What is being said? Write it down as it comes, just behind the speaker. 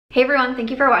Hey everyone, thank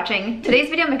you for watching. Today's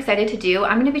video I'm excited to do,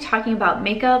 I'm gonna be talking about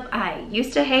makeup I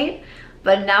used to hate,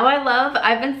 but now I love.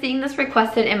 I've been seeing this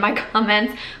requested in my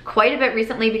comments quite a bit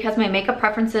recently because my makeup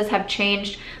preferences have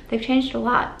changed. They've changed a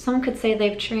lot. Some could say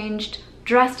they've changed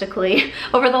drastically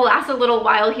over the last little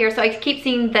while here, so I keep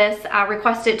seeing this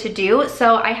requested to do.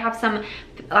 So I have some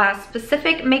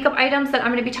specific makeup items that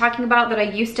I'm going to be talking about that I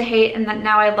used to hate and that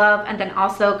now I love, and then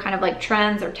also kind of like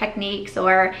trends or techniques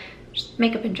or just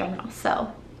makeup in general.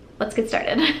 So let's get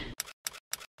started.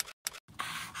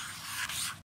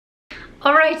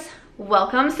 All right,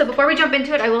 welcome. So before we jump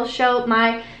into it, I will show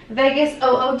my Vegas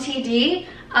OOTD.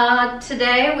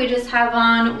 Today we just have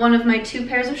on one of my two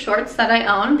pairs of shorts that I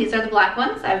own. These are the black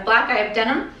ones. I have black, I have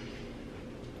denim.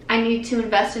 I need to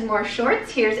invest in more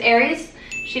shorts. Here's Aries.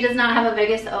 She does not have a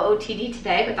Vegas OOTD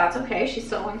today, but that's okay. She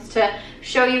still wants to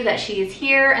show you that she is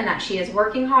here and that she is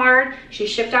working hard. She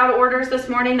shipped out orders this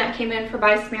morning that came in for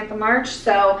by Samantha March.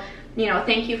 So, you know,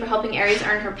 thank you for helping Aries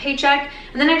earn her paycheck.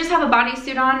 And then I just have a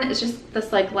bodysuit on. It's just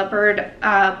this like leopard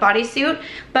bodysuit.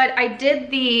 But I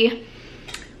did the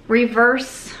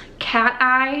reverse cat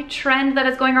eye trend that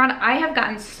is going around. I have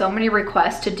gotten so many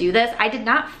requests to do this. I did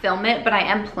not film it, but I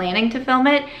am planning to film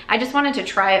it. I just wanted to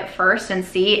try it first and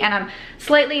see, and I'm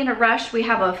slightly in a rush. We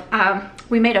have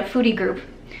we made a foodie group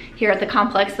here at the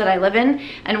complex that I live in,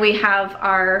 and we have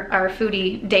our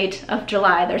foodie date of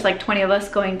July. There's like 20 of us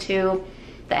going to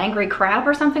the Angry Crab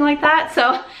or something like that.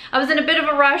 So I was in a bit of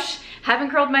a rush,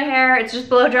 haven't curled my hair, it's just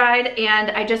blow dried,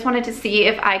 and I just wanted to see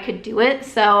if I could do it.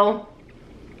 So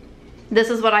this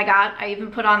is what I got. I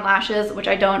even put on lashes, which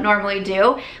I don't normally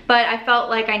do, but I felt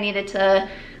like I needed to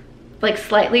like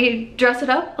slightly dress it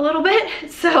up a little bit.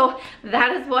 So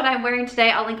that is what I'm wearing today.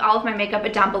 I'll link all of my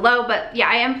makeup down below, but yeah,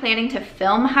 I am planning to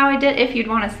film how I did. If you'd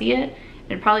want to see it,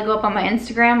 it'd probably go up on my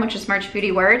Instagram, which is March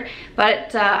Beauty Word,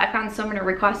 but I found so many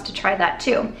requests to try that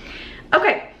too.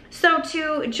 Okay, so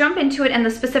to jump into it and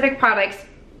the specific products,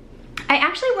 I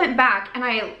actually went back and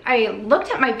I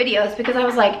looked at my videos because I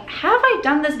was like, have I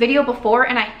done this video before?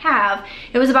 And I have.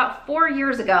 It was about 4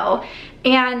 years ago.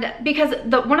 And because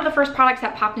one of the first products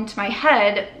that popped into my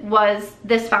head was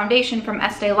this foundation from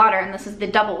Estee Lauder, and this is the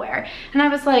Double Wear. And I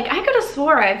was like, I could have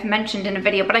swore I've mentioned in a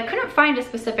video, but I couldn't find a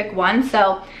specific one,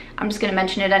 so I'm just gonna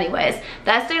mention it anyways.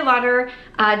 The Estee Lauder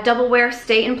Double Wear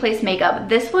Stay in Place Makeup.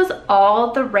 This was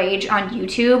all the rage on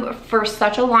YouTube for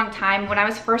such a long time. When I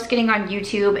was first getting on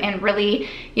YouTube and really,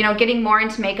 you know, getting more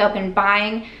into makeup and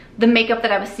buying the makeup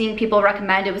that I was seeing people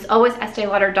recommend, it was always Estee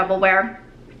Lauder Double Wear.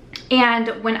 And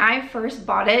when I first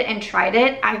bought it and tried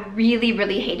it, I really,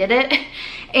 really hated it.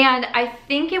 And I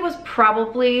think it was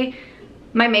probably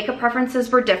my makeup preferences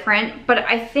were different, but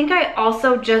I think I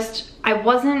also I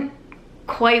wasn't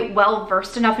quite well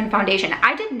versed enough in foundation.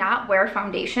 I did not wear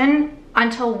foundation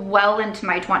until well into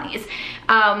my 20s.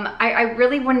 I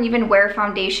really wouldn't even wear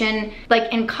foundation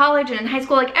like in college and in high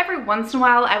school. Like every once in a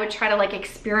while I would try to like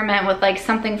experiment with like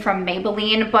something from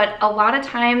Maybelline, but a lot of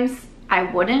times I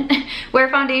wouldn't wear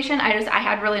foundation. I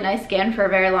had really nice skin for a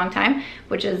very long time,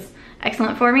 which is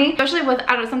excellent for me, especially with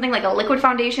something like a liquid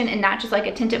foundation and not just like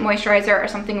a tinted moisturizer or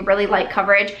something really light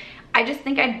coverage. I just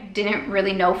think I didn't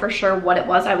really know for sure what it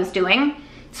was I was doing.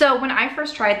 So when I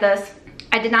first tried this,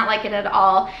 I did not like it at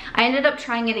all. I ended up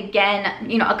trying it again,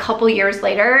 you know, a couple years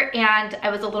later, and I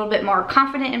was a little bit more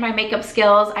confident in my makeup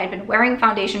skills. I had been wearing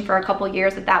foundation for a couple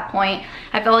years at that point.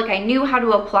 I felt like I knew how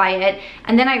to apply it,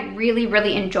 and then I really,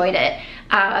 really enjoyed it.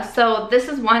 So this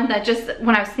is one that just,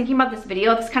 when I was thinking about this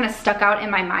video, this kind of stuck out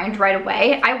in my mind right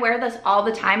away. I wear this all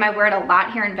the time. I wear it a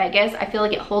lot here in Vegas. I feel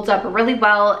like it holds up really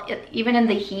well, even in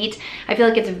the heat. I feel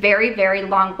like it's very, very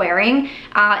long wearing.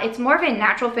 It's more of a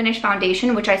natural finish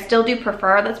foundation, which I still do prefer.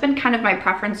 That's been kind of my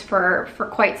preference for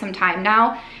quite some time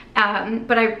now.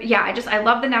 But I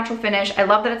love the natural finish. I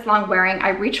love that it's long wearing. I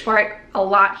reach for it a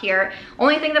lot here.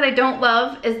 Only thing that I don't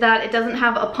love is that it doesn't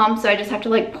have a pump, so I just have to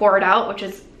like pour it out, which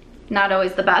is not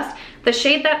always the best. The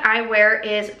shade that I wear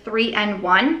is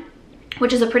 3N1,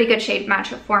 which is a pretty good shade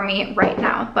match for me right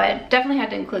now, but definitely had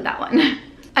to include that one.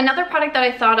 Another product that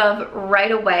I thought of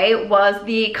right away was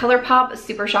the Colourpop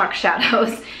Super Shock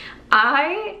Shadows.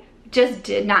 I just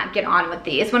did not get on with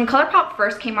these. When Colourpop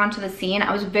first came onto the scene,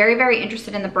 I was very, very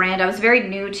interested in the brand. I was very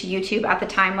new to YouTube at the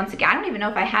time. Once again, I don't even know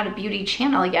if I had a beauty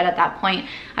channel yet at that point.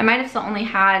 I might have still only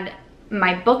had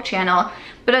my book channel,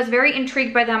 but I was very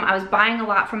intrigued by them. I was buying a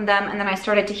lot from them, and then I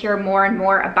started to hear more and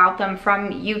more about them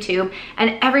from YouTube,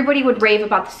 and everybody would rave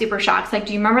about the Super Shocks. Like,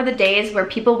 do you remember the days where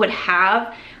people would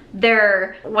have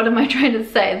their, what am I trying to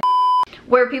say?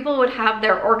 Where people would have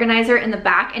their organizer in the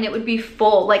back and it would be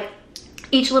full, like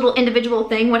each little individual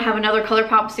thing would have another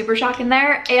Colourpop Super Shock in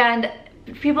there, and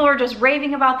people were just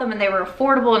raving about them, and they were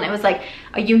affordable, and it was like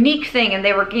a unique thing, and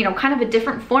they were, you know, kind of a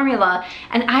different formula.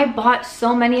 And I bought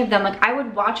so many of them. Like, I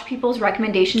would watch people's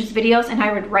recommendations videos, and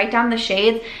I would write down the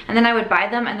shades, and then I would buy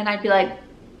them, and then I'd be like,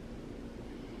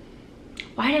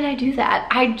 why did I do that?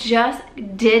 I just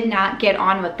did not get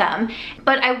on with them.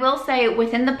 But I will say,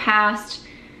 within the past,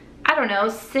 I don't know,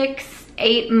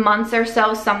 6-8 months or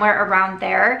so, somewhere around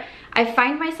there, I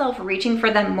find myself reaching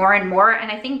for them more and more.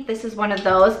 And I think this is one of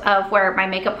those of where my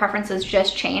makeup preferences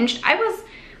just changed. I was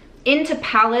into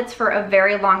palettes for a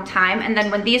very long time, and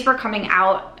then when these were coming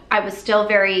out, I was still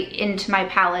very into my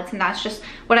palettes, and that's just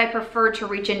what I prefer to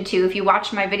reach into. If you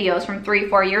watch my videos from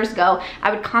 3-4 years ago, I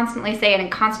would constantly say it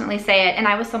and constantly say it, and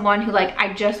I was someone who, like,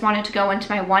 I just wanted to go into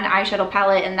my one eyeshadow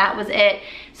palette, and that was it.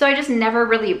 So I just never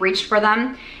really reached for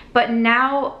them. But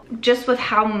now, just with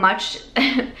how much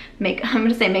I'm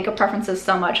gonna say makeup preferences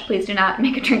so much, please do not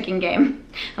make a drinking game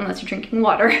unless you're drinking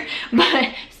water,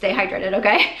 but stay hydrated,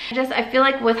 okay? I feel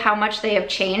like with how much they have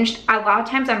changed, a lot of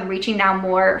times I'm reaching now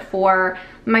more for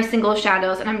my single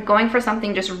shadows, and I'm going for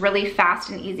something just really fast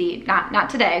and easy. Not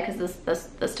today, because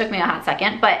this took me a hot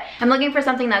second, but I'm looking for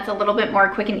something that's a little bit more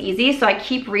quick and easy, so I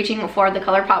keep reaching for the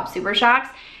Colourpop Super Shocks.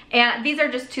 And these are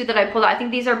just two that I pulled out. I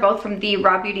think these are both from the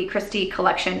Raw Beauty Christie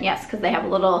collection. Yes, because they have a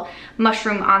little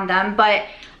mushroom on them. But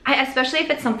especially if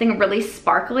it's something really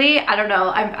sparkly, I don't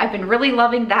know, I've been really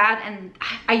loving that. And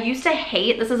I used to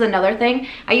hate, this is another thing,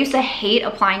 I used to hate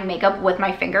applying makeup with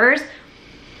my fingers.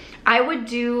 I would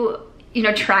do, you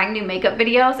know, trying new makeup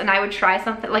videos, and I would try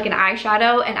something like an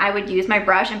eyeshadow, and I would use my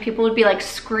brush, and people would be like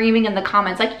screaming in the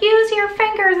comments, like, use your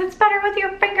fingers, it's better with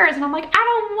your fingers. And I'm like, I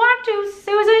don't want to,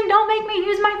 Susan, don't make me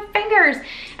use my fingers.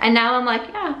 And now I'm like,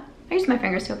 yeah, I use my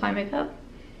fingers to apply makeup.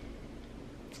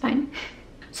 It's fine.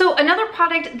 So another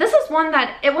product, this is one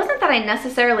that, it wasn't that I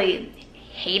necessarily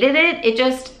hated it, it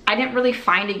just, I didn't really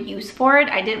find a use for it.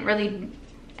 I didn't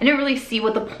really see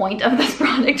what the point of this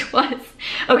product was.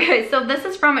 Okay, so this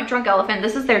is from Drunk Elephant.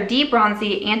 This is their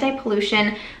Bronzii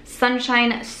Anti-Pollution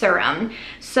Sunshine Serum.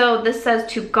 So this says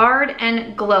to guard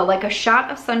and glow like a shot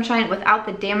of sunshine without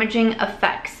the damaging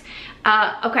effects.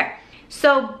 Okay,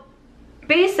 so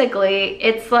basically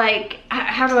it's like,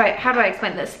 how do I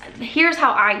explain this? Here's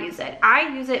how I use it. I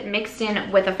use it mixed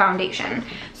in with a foundation.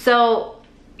 So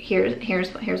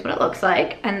here's what it looks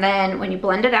like. And then when you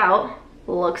blend it out,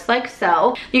 looks like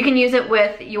so. You can use it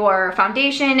with your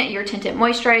foundation, your tinted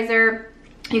moisturizer.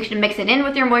 You can mix it in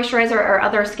with your moisturizer or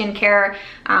other skincare.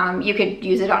 You could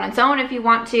use it on its own if you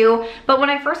want to. But when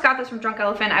I first got this from Drunk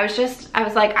Elephant, I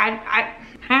was like,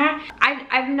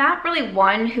 I'm not really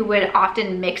one who would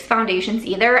often mix foundations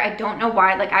either. I don't know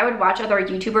why. Like, I would watch other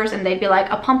YouTubers and they'd be like,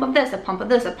 a pump of this, a pump of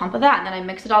this, a pump of that, and then I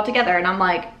mix it all together, and I'm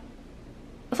like,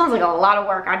 that sounds like a lot of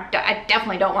work. I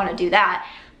definitely don't want to do that.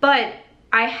 But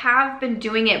I have been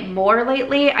doing it more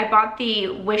lately. I bought the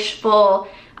Wishful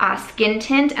Skin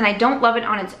Tint, and I don't love it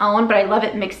on its own, but I love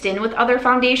it mixed in with other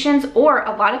foundations. Or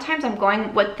a lot of times I'm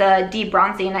going with the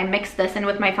Bronzii and I mix this in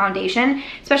with my foundation,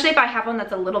 especially if I have one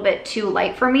that's a little bit too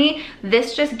light for me.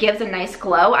 This just gives a nice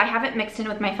glow. I have it mixed in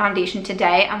with my foundation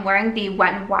today. I'm wearing the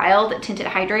Wet n Wild Tinted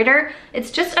Hydrator.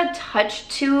 It's just a touch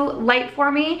too light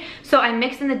for me, so I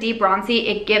mix in the Bronzii.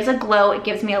 It gives a glow. It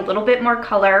gives me a little bit more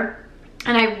color,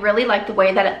 and I really like the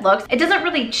way that it looks. It doesn't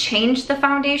really change the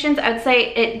foundations. I'd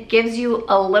say it gives you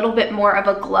a little bit more of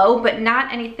a glow, but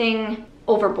not anything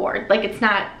overboard. Like, it's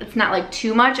not like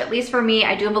too much. At least for me,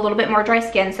 I do have a little bit more dry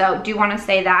skin, so do want to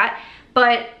say that.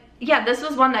 But yeah, this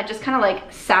was one that just kind of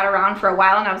like sat around for a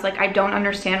while, and I was like, I don't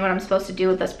understand what I'm supposed to do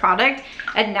with this product.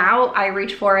 And now I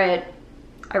reach for it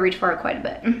quite a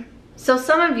bit. So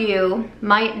some of you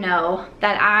might know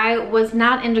that I was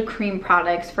not into cream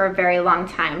products for a very long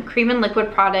time. Cream and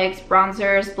liquid products,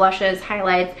 bronzers, blushes,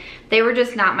 highlights, they were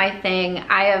just not my thing.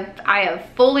 I have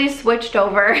fully switched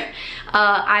over.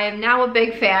 I am now a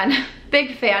big fan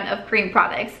of cream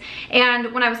products.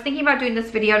 And when I was thinking about doing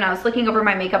this video and I was looking over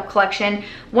my makeup collection,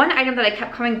 one item that I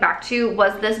kept coming back to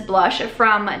was this blush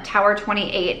from Tower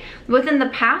 28. Within the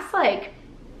past, like,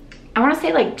 I want to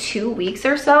say like 2 weeks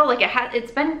or so, like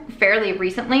it's been fairly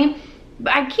recently,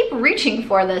 but I keep reaching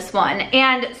for this one.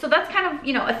 And so that's kind of,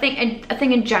 you know, a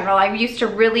thing in general. I used to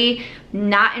really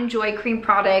not enjoy cream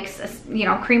products, you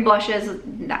know, cream blushes,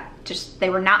 they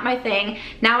were not my thing.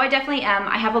 Now I definitely am.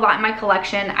 I have a lot in my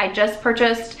collection. I just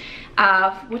purchased,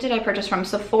 what did I purchase from?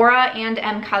 Sephora and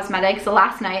M Cosmetics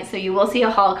last night. So you will see a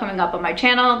haul coming up on my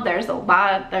channel. There's a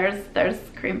lot, there's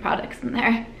cream products in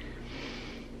there.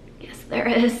 There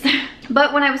is.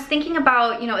 But when I was thinking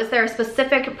about, you know, is there a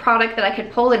specific product that I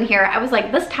could pull in here, I was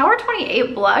like, this Tower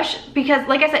 28 blush, because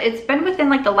like I said, it's been within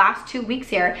like the last 2 weeks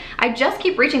here. I just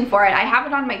keep reaching for it. I have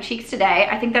it on my cheeks today.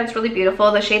 I think that's really beautiful.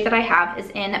 The shade that I have is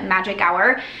in Magic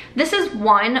Hour. This is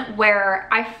one where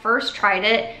I first tried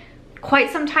it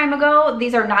quite some time ago.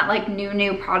 These are not like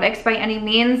new products by any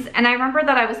means. And I remember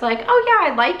that I was like, oh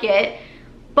yeah, I like it.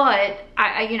 But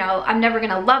you know, I'm never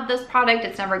gonna love this product.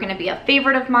 It's never gonna be a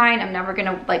favorite of mine. I'm never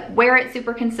gonna like wear it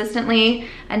super consistently.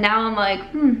 And now I'm like,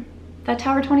 that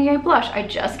Tower 28 blush, I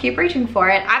just keep reaching for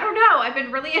it. I don't know, I've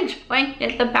been really enjoying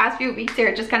it the past few weeks here.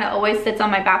 It just kind of always sits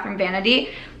on my bathroom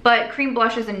vanity. But cream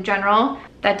blushes in general,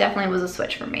 that definitely was a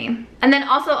switch for me. And then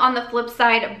also on the flip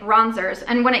side, bronzers.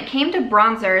 And when it came to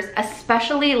bronzers,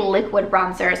 especially liquid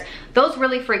bronzers, those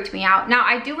really freaked me out. Now,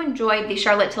 I do enjoy the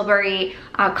Charlotte Tilbury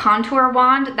contour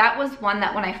wand. That was one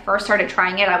that when I first started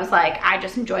trying it, I was like, I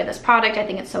just enjoy this product. I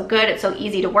think it's so good. It's so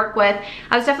easy to work with.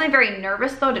 I was definitely very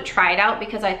nervous though to try it out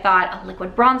because I thought a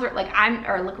liquid bronzer,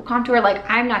 or a liquid contour, like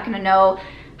I'm not gonna know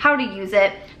how to use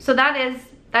it. So that is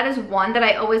one that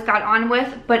I always got on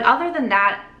with. But other than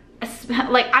that,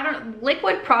 like, I don't,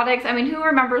 liquid products, I mean, who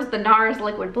remembers the Nars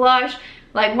liquid blush?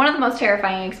 Like, one of the most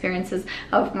terrifying experiences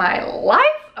of my life,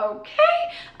 okay?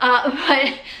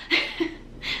 But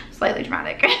slightly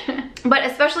dramatic. But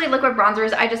especially liquid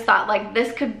bronzers, I just thought like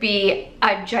this could be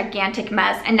a gigantic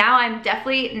mess, and now I'm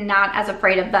definitely not as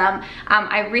afraid of them.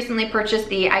 I recently purchased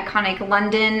the Iconic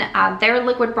London, their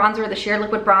liquid bronzer, the sheer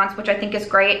liquid bronze, which I think is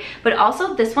great, but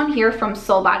also this one here from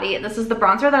Soul Body. This is the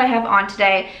bronzer that I have on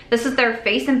today. This is their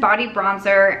face and body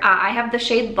bronzer. I have the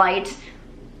shade Light.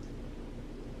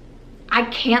 I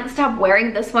can't stop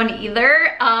wearing this one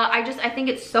either. I think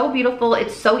it's so beautiful.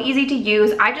 It's so easy to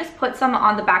use. I just put some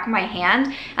on the back of my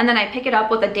hand and then I pick it up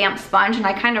with a damp sponge, and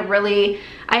I kind of really,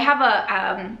 I have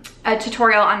a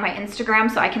tutorial on my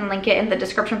Instagram, so I can link it in the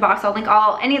description box. I'll link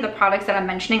any of the products that I'm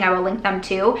mentioning, I will link them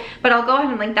too. But I'll go ahead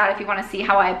and link that if you want to see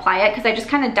how I apply it, because I just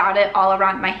kind of dot it all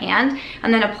around my hand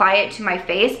and then apply it to my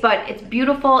face. But it's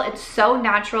beautiful. It's so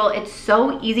natural. It's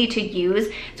so easy to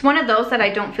use. It's one of those that I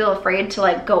don't feel afraid to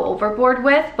like go overboard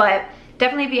with. But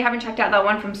definitely, if you haven't checked out that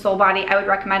one from Soul Body, I would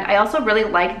recommend. I also really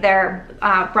like their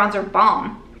bronzer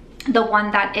Balm, the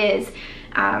one that is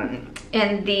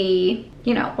in the,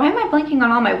 you know, why am I blanking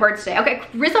on all my words today? Okay,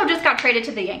 Rizzo just got traded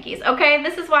to the Yankees. Okay,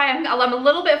 this is why I'm a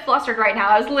little bit flustered right now.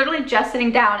 I was literally just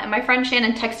sitting down and my friend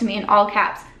Shannon texted me in all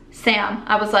caps, Sam.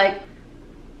 I was like,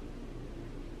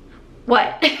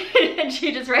 what? And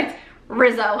she just writes,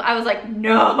 Rizzo. I was like,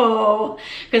 no,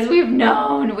 because we've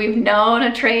known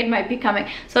a trade might be coming.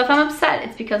 So if I'm upset,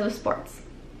 it's because of sports,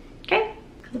 okay?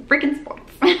 Because of freaking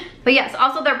sports. But yes,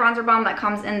 also their bronzer balm that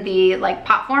comes in the like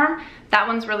pot form, that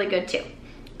one's really good too.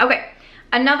 Okay,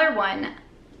 another one,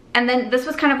 and then this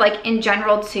was kind of like in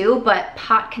general too, but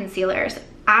pot concealers.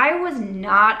 I was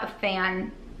not a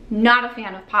fan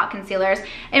of pot concealers.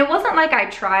 And it wasn't like I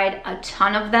tried a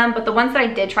ton of them, but the ones that I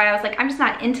did try, I was like, I'm just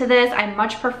not into this. I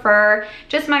much prefer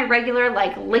just my regular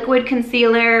like liquid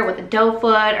concealer with a doe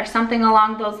foot or something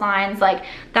along those lines. Like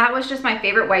that was just my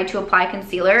favorite way to apply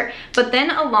concealer. But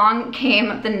then along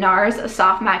came the Nars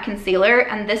Soft Matte Concealer,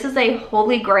 and this is a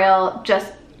holy grail.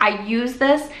 Just, I use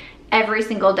this every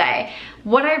single day.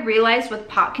 What I realized with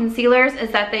pot concealers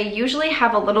is that they usually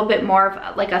have a little bit more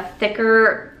of like a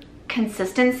thicker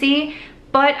consistency,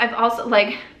 but I've also,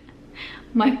 like,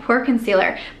 my poor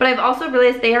concealer, but I've also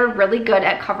realized they are really good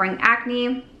at covering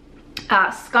acne,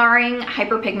 scarring,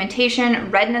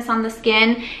 hyperpigmentation, redness on the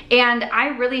skin. And I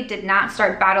really did not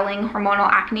start battling hormonal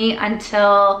acne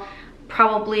until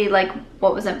probably like,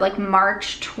 what was it, like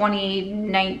March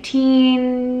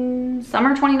 2019,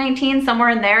 summer 2019, somewhere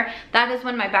in there. That is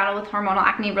when my battle with hormonal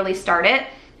acne really started.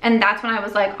 And that's when I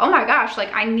was like, oh my gosh,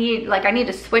 like I need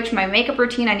to switch my makeup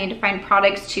routine. I need to find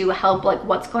products to help like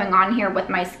what's going on here with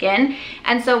my skin.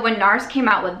 And so when Nars came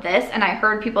out with this, and I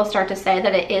heard people start to say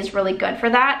that it is really good for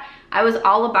that, I was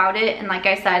all about it. And like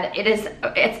I said,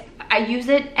 I use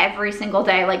it every single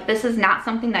day. Like this is not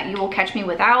something that you will catch me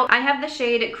without. I have the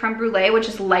shade Creme Brulee, which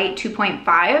is light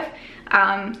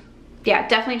 2.5. Yeah,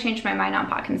 definitely changed my mind on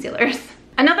pot concealers.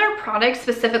 Another product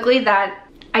specifically that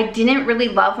I didn't really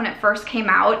love when it first came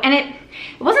out, and it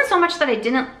wasn't so much that I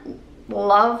didn't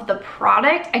love the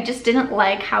product, I just didn't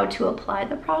like how to apply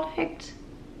the product.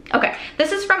 Okay,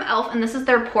 this is from e.l.f. and this is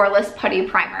their Poreless Putty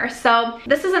Primer. So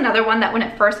this is another one that when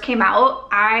it first came out,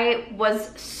 I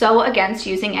was so against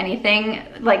using anything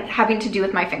like having to do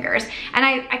with my fingers. And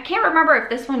I can't remember if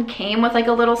this one came with like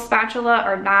a little spatula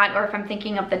or not, or if I'm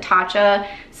thinking of the Tatcha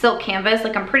Silk Canvas.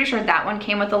 Like I'm pretty sure that one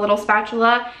came with a little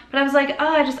spatula, but I was like,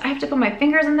 oh, I have to put my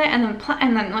fingers in there and then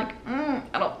like,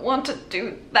 I don't don't want to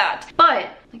do that. But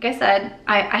like I said,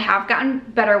 I have gotten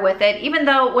better with it, even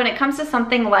though when it comes to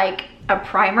something like a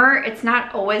primer, it's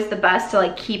not always the best to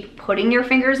like keep putting your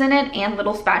fingers in it, and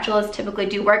little spatulas typically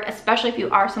do work, especially if you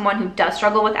are someone who does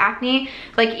struggle with acne.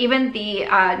 Like even the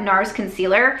Nars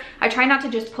concealer, I try not to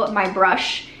just put my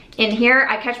brush in here.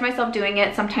 I catch myself doing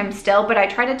it sometimes still, but I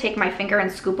try to take my finger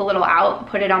and scoop a little out,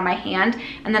 put it on my hand,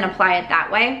 and then apply it that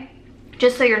way,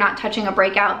 just so you're not touching a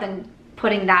breakout, then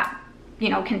putting that, you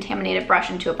know, contaminated brush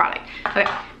into a product. Okay,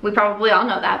 we probably all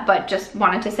know that, but just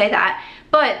wanted to say that.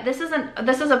 But this is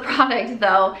a product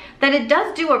though that it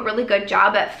does do a really good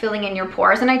job at filling in your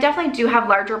pores, and I definitely do have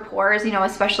larger pores, you know,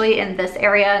 especially in this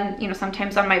area, and you know,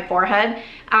 sometimes on my forehead.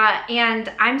 And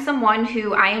I'm someone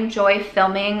who I enjoy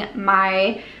filming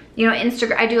my, you know,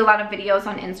 Instagram. I do a lot of videos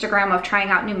on Instagram of trying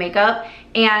out new makeup,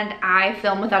 and I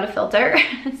film without a filter,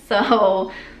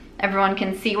 so everyone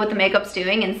can see what the makeup's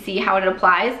doing and see how it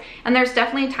applies. And there's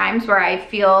definitely times where I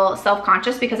feel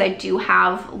self-conscious because I do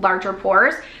have larger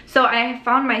pores. So I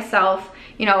found myself,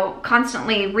 you know,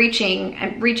 constantly reaching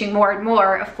more and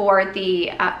more for the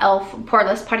e.l.f.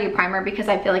 Poreless Putty Primer, because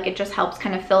I feel like it just helps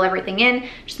kind of fill everything in,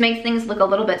 just makes things look a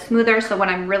little bit smoother. So when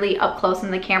I'm really up close in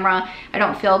the camera, I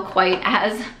don't feel quite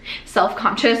as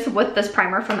self-conscious with this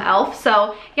primer from e.l.f.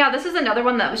 So yeah, this is another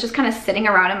one that was just kind of sitting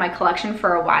around in my collection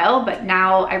for a while, but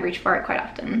now I reach for it quite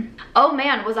often. Oh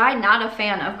man, was I not a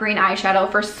fan of green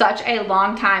eyeshadow for such a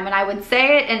long time, and I would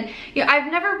say it, and you know, I've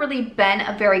never really been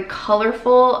a very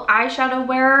colorful eyeshadow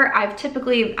wearer. I've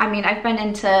typically, I mean, I've been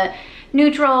into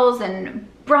neutrals and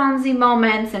bronzy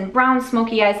moments and brown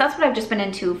smoky eyes. That's what I've just been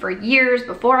into for years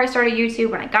before I started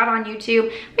YouTube, when I got on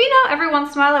YouTube. But you know, every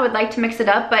once in a while I would like to mix it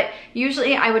up, but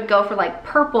usually I would go for like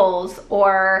purples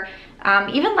or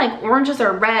even like oranges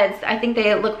or reds. I think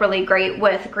they look really great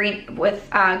with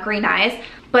green eyes.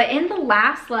 But in the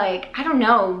last, like, I don't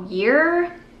know,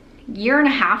 year and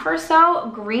a half or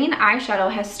so, green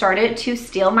eyeshadow has started to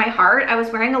steal my heart. I was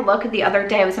wearing a look the other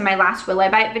day. I was in my last Will I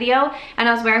Buy It video, and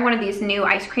I was wearing one of these new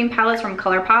ice cream palettes from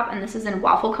Colourpop, and this is in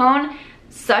Waffle Cone.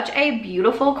 Such a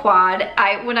beautiful quad.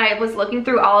 When I was looking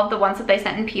through all of the ones that they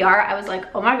sent in PR, I was like,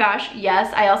 oh my gosh,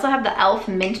 yes. I also have the e.l.f.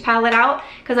 Mint palette out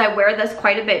because I wear this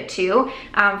quite a bit too,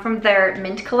 from their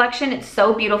Mint collection. It's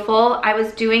so beautiful. I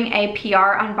was doing a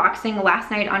PR unboxing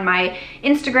last night on my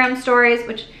Instagram stories,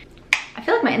 which I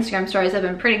feel like my Instagram stories have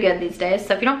been pretty good these days.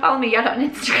 So if you don't follow me yet on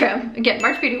Instagram, again,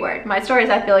 March Beauty Word, my stories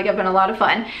I feel like have been a lot of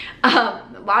fun. A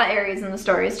lot of Aries in the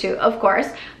stories too, of course.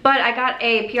 But I got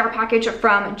a PR package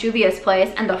from Juvia's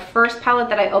Place, and the first palette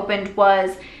that I opened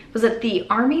was it the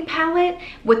Army palette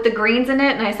with the greens in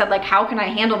it? And I said, like, how can I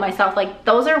handle myself? Like,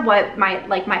 those are what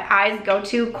my eyes go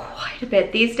to quite a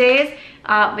bit these days.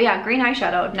 But yeah, green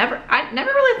eyeshadow. I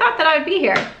never really thought that I would be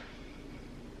here.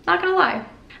 Not gonna lie.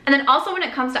 And then also when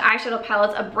it comes to eyeshadow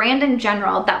palettes, a brand in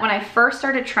general that when I first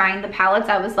started trying the palettes,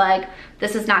 I was like,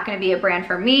 this is not gonna be a brand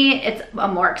for me. It's a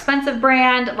more expensive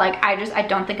brand. Like, I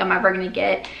don't think I'm ever gonna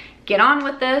get on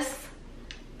with this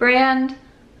brand,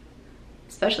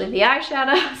 especially the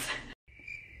eyeshadows.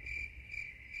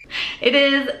 It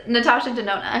is Natasha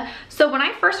Denona. So when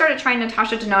I first started trying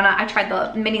Natasha Denona, I tried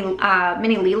the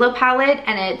mini Lila palette,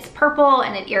 and it's purple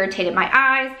and it irritated my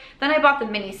eyes. Then I bought the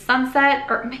mini Sunset,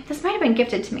 or this might have been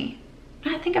gifted to me.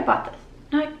 I think I bought this.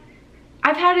 No,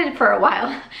 I've had it for a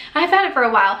while. I've had it for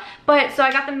a while. But so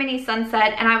I got the mini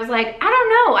Sunset, and I was like, I don't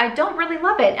know, I don't really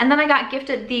love it. And then I got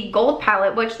gifted the gold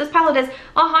palette, which this palette is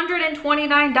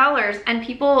 $129, and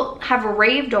people have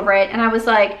raved over it. And I was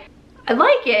like, I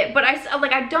like it, but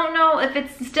I don't know if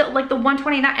it's still like the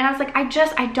 $129, and I was like,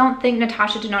 I don't think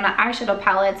Natasha Denona eyeshadow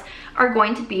palettes are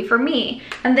going to be for me.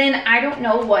 And then I don't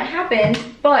know what happened,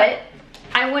 but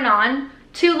I went on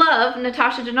to love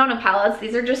Natasha Denona palettes.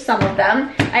 These are just some of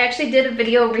them. I actually did a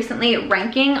video recently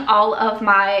ranking all of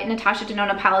my Natasha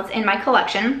Denona palettes in my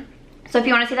collection. So if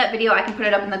you want to see that video, I can put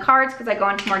it up in the cards because I go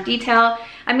into more detail.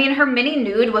 I mean, her mini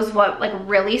nude was what like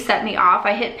really set me off.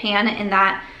 I hit pan in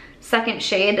that second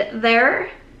shade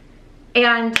there,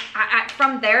 and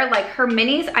from there, like, her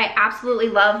minis I absolutely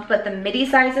love, but the midi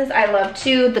sizes I love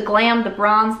too. The Glam, the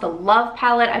Bronze, the Love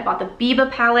palette, I bought the Biba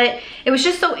palette. It was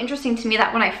just so interesting to me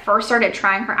that when I first started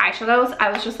trying her eyeshadows,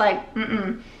 I was just like,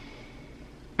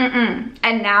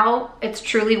 and now it's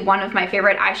truly one of my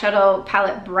favorite eyeshadow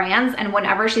palette brands, and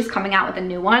whenever she's coming out with a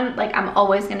new one, like, I'm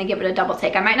always gonna give it a double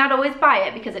take. I might not always buy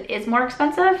it because it is more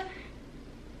expensive,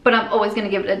 but I'm always gonna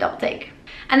give it a double take.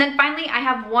 And then finally, I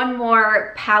have one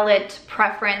more palette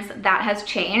preference that has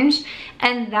changed,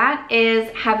 and that is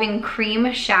having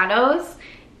cream shadows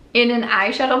in an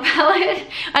eyeshadow palette.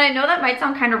 And I know that might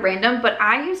sound kind of random, but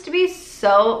I used to be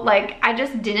so, like, I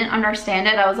just didn't understand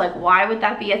it. I was like, why would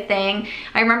that be a thing?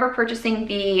 I remember purchasing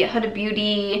the Huda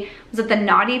Beauty, was it the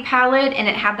Naughty palette, and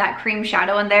it had that cream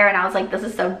shadow in there, and I was like, this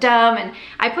is so dumb. And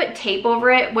I put tape over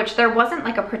it, which there wasn't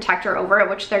like a protector over it,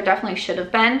 which there definitely should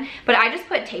have been, but I just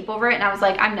put tape over it, and I was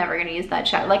like, I'm never gonna use that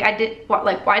shadow. Like,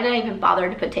 why did I even bother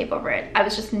to put tape over it? I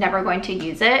was just never going to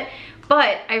use it.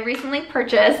 But I recently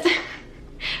purchased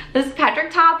this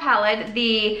Patrick Ta palette,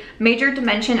 the Major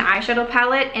Dimension eyeshadow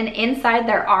palette, and inside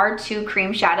there are 2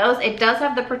 cream shadows. It does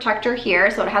have the protector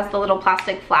here, so it has the little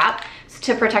plastic flap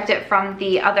to protect it from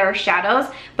the other shadows,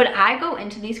 but I go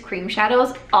into these cream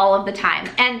shadows all of the time.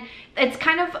 And it's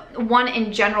kind of one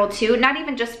in general too, not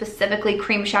even just specifically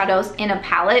cream shadows in a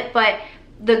palette, but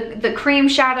the cream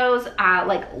shadows,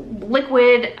 like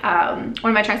liquid, what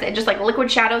am I trying to say? Just like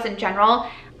liquid shadows in general.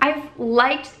 I've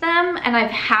liked them and I've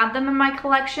had them in my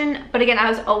collection, but again, I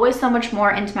was always so much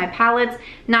more into my palettes,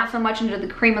 not so much into the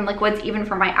cream and liquids, even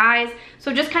for my eyes.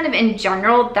 So just kind of in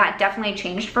general, that definitely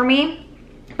changed for me.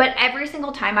 But every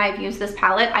single time I've used this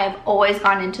palette, I have always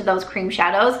gone into those cream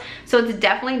shadows. So it's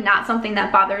definitely not something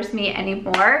that bothers me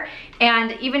anymore.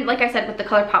 And even, like I said, with the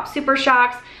Colourpop Super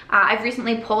Shocks, I've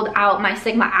recently pulled out my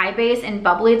Sigma Eye Base in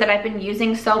Bubbly that I've been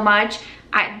using so much.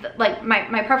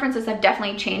 My preferences have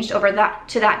definitely changed over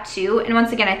to that too. And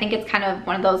once again, I think it's kind of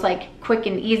one of those like quick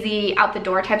and easy out the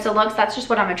door types of looks. That's just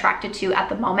what I'm attracted to at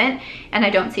the moment, and I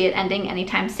don't see it ending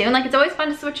anytime soon. Like, it's always fun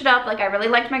to switch it up. Like, I really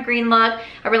liked my green look.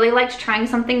 I really liked trying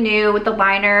something new with the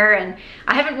liner, and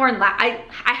I haven't worn I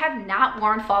have not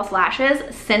worn false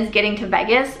lashes since getting to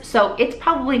Vegas. So it's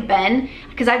probably been,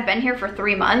 because I've been here for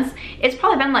 3 months, it's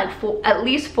probably been like at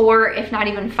least 4, if not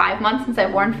even 5 months since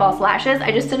I've worn false lashes.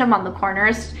 I just did them on the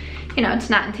corners, you know,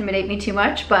 to not intimidate me too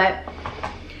much, but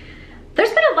there's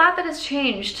been a lot that has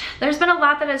changed. There's been a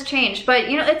lot that has changed, but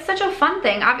you know, it's such a fun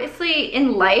thing. Obviously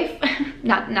in life,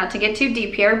 not to get too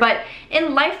deep here, but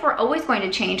in life we're always going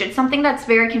to change. It's something that's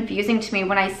very confusing to me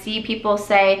when I see people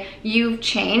say you've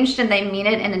changed and they mean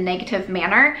it in a negative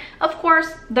manner. Of course,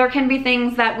 there can be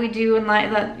things that we do in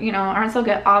life that, you know, aren't so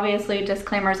good. Obviously,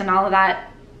 disclaimers and all of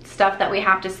that stuff that we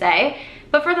have to say.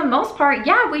 But for the most part,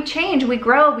 yeah, we change, we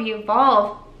grow, we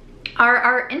evolve.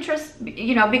 Our interests,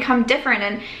 you know, become different,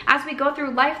 and as we go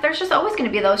through life, there's just always going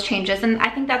to be those changes, and I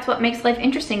think that's what makes life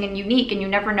interesting and unique, and you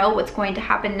never know what's going to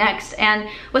happen next. And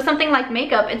with something like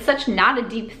makeup, it's such not a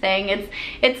deep thing.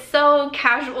 It's so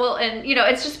casual, and you know,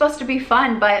 it's just supposed to be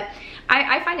fun, but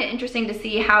I find it interesting to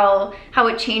see how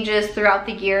it changes throughout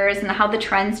the years and how the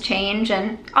trends change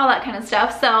and all that kind of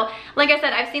stuff. So like I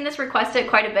said, I've seen this requested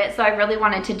quite a bit, so I really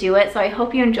wanted to do it. So I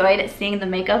hope you enjoyed seeing the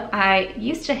makeup I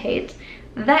used to hate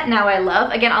that now I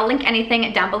love. Again, I'll link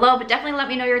anything down below, but definitely let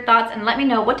me know your thoughts and let me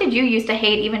know, what did you used to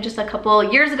hate even just a couple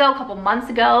years ago, a couple months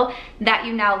ago, that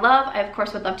you now love? I of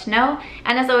course would love to know.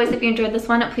 And as always, if you enjoyed this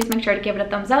one, please make sure to give it a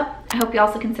thumbs up. I hope you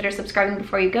also consider subscribing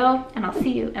before you go, and I'll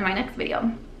see you in my next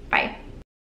video.